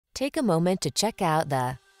Take a moment to check out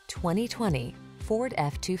the 2020 Ford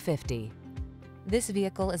F-250. This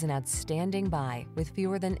vehicle is an outstanding buy with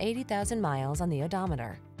fewer than 80,000 miles on the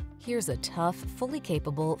odometer. Here's a tough, fully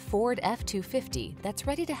capable Ford F-250 that's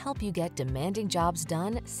ready to help you get demanding jobs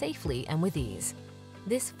done safely and with ease.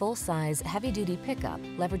 This full-size, heavy-duty pickup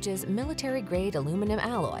leverages military-grade aluminum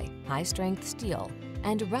alloy, high-strength steel,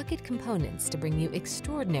 and rugged components to bring you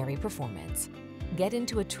extraordinary performance. Get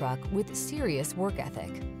into a truck with serious work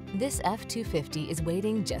ethic. This F-250 is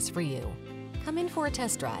waiting just for you. Come in for a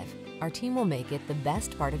test drive. Our team will make it the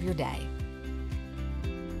best part of your day.